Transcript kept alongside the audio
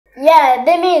Yeah,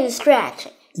 they made it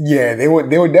scratching. Yeah, they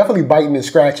were definitely biting and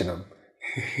scratching them.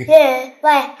 Yeah,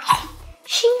 like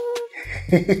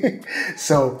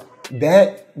So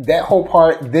that whole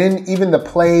part, then even the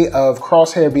play of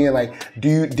Crosshair being like,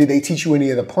 did they teach you any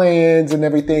of the plans and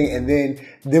everything? And then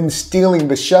them stealing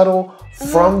the shuttle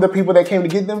from the people that came to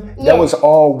get them. Yeah. That was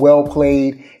all well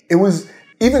played. It was,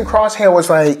 even Crosshair was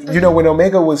like, you know, when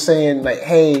Omega was saying like,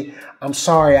 hey, I'm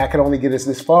sorry, I can only get us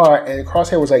this far. And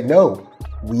Crosshair was like, no,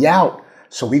 we out.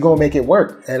 So we gonna make it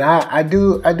work. And I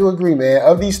do agree, man.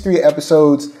 Of these 3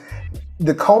 episodes,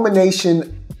 the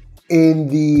culmination in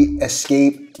the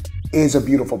escape is a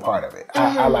beautiful part of it.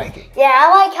 I like it. Yeah, I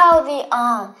like how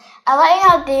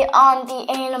the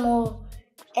animal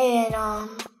and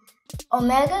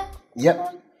Omega.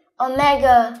 Yep.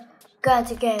 Omega got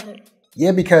together.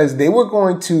 Yeah, because they were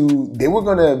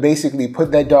gonna basically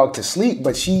put that dog to sleep,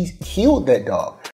 but she healed that dog.